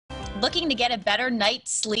Looking to get a better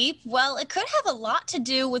night's sleep? Well, it could have a lot to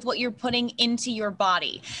do with what you're putting into your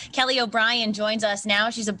body. Kelly O'Brien joins us now.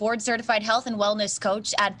 She's a board certified health and wellness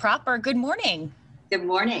coach at Proper. Good morning. Good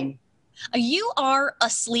morning. You are a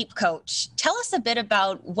sleep coach. Tell us a bit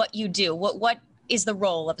about what you do. What is the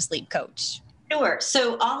role of a sleep coach? Sure.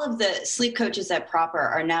 So all of the sleep coaches at Proper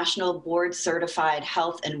are national board certified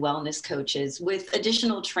health and wellness coaches with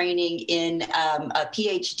additional training in a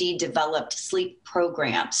PhD developed sleep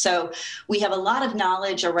program. So we have a lot of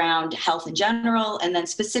knowledge around health in general, and then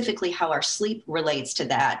specifically how our sleep relates to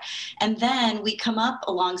that. And then we come up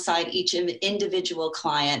alongside each individual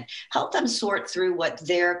client, help them sort through what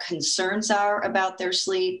their concerns are about their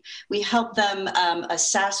sleep. We help them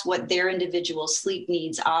assess what their individual sleep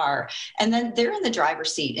needs are. And then they're in the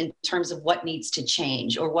driver's seat in terms of what needs to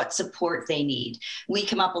change or what support they need. We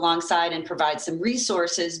come up alongside and provide some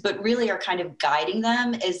resources, but really are kind of guiding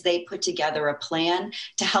them as they put together a plan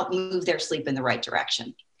to help move their sleep in the right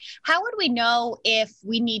direction. How would we know if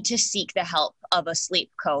we need to seek the help of a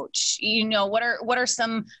sleep coach? What are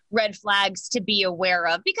some red flags to be aware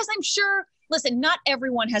of? Because I'm sure, listen, not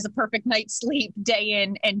everyone has a perfect night's sleep day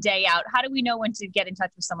in and day out. How do we know when to get in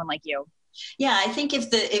touch with someone like you? Yeah, I think if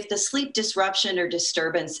the sleep disruption or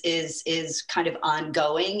disturbance is kind of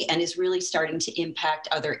ongoing and is really starting to impact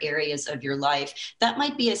other areas of your life, that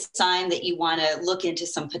might be a sign that you want to look into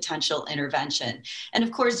some potential intervention. And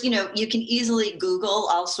of course, you can easily Google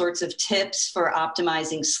all sorts of tips for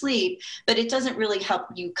optimizing sleep, but it doesn't really help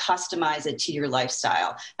you customize it to your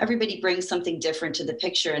lifestyle. Everybody brings something different to the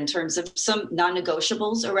picture in terms of some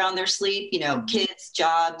non-negotiables around their sleep, kids,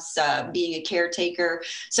 jobs, being a caretaker.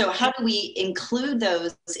 So how do we include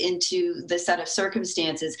those into the set of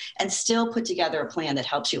circumstances and still put together a plan that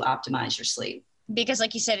helps you optimize your sleep? Because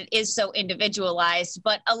like you said, it is so individualized,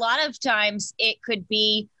 but a lot of times it could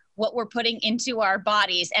be what we're putting into our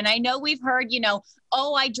bodies. And I know we've heard,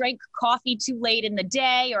 oh, I drank coffee too late in the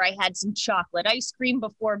day, or I had some chocolate ice cream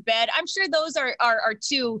before bed. I'm sure those are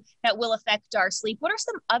two that will affect our sleep. What are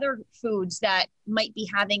some other foods that might be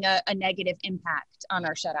having a negative impact on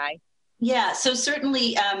our shut-eye? Yeah, so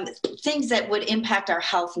certainly things that would impact our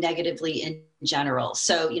health negatively in general.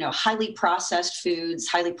 So, highly processed foods,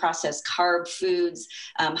 highly processed carb foods,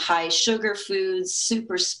 high sugar foods,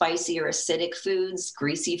 super spicy or acidic foods,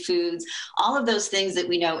 greasy foods, all of those things that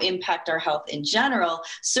we know impact our health in general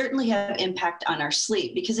certainly have impact on our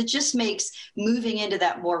sleep, because it just makes moving into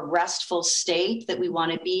that more restful state that we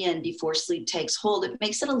want to be in before sleep takes hold, it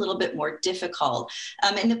makes it a little bit more difficult.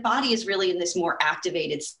 And the body is really in this more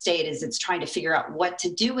activated state as it's trying to figure out what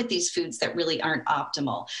to do with these foods that really aren't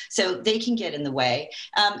optimal. So they can get in the way.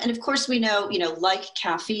 And of course, we know, like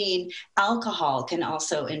caffeine, alcohol can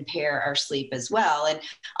also impair our sleep as well. And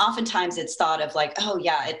oftentimes it's thought of like, oh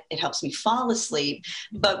yeah, it helps me fall asleep.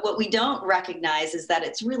 But what we don't recognize is that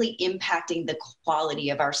it's really impacting the quality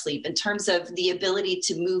of our sleep in terms of the ability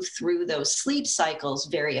to move through those sleep cycles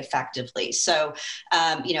very effectively. So,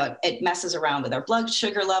 it messes around with our blood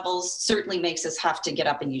sugar levels, certainly makes us have to get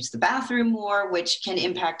up and use the bathroom more, which can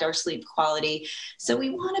impact our sleep quality. So we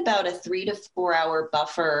want about a 3 to 4 hour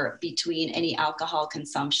buffer between any alcohol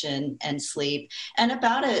consumption and sleep, and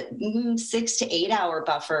about a 6 to 8 hour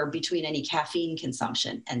buffer between any caffeine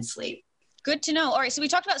consumption and sleep. Good to know. All right. So we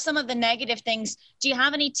talked about some of the negative things. Do you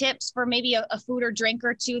have any tips for maybe a food or drink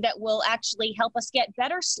or two that will actually help us get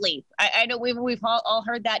better sleep? I know we've all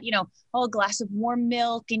heard that, a glass of warm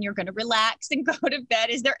milk and you're going to relax and go to bed.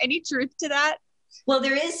 Is there any truth to that? Well,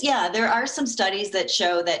 there are some studies that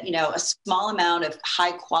show that, a small amount of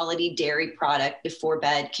high quality dairy product before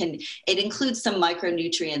bed it includes some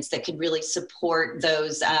micronutrients that could really support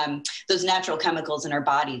those natural chemicals in our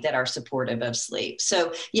body that are supportive of sleep.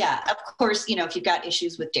 So yeah, of course, if you've got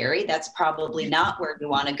issues with dairy, that's probably not where we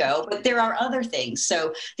want to go, but there are other things.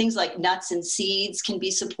 So things like nuts and seeds can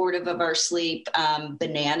be supportive of our sleep,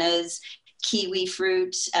 bananas, kiwi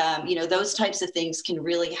fruit, those types of things can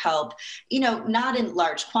really help, not in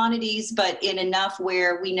large quantities, but in enough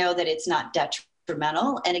where we know that it's not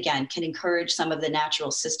detrimental, and again, can encourage some of the natural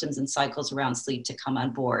systems and cycles around sleep to come on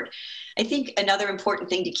board. I think another important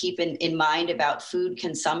thing to keep in mind about food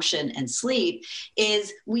consumption and sleep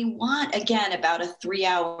is we want, again, about a 3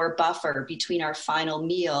 hour buffer between our final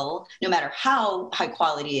meal, no matter how high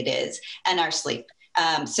quality it is, and our sleep.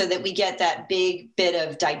 So that we get that big bit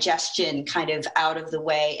of digestion kind of out of the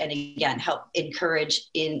way, and again, help encourage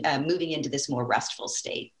in moving into this more restful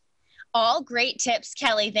state. All great tips,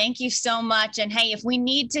 Kelly. Thank you so much. And hey, if we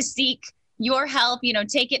need to seek your help,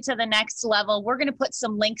 take it to the next level, we're going to put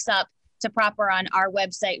some links up to Proper on our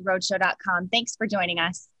website, rhodeshow.com. Thanks for joining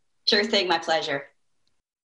us. Sure thing. My pleasure.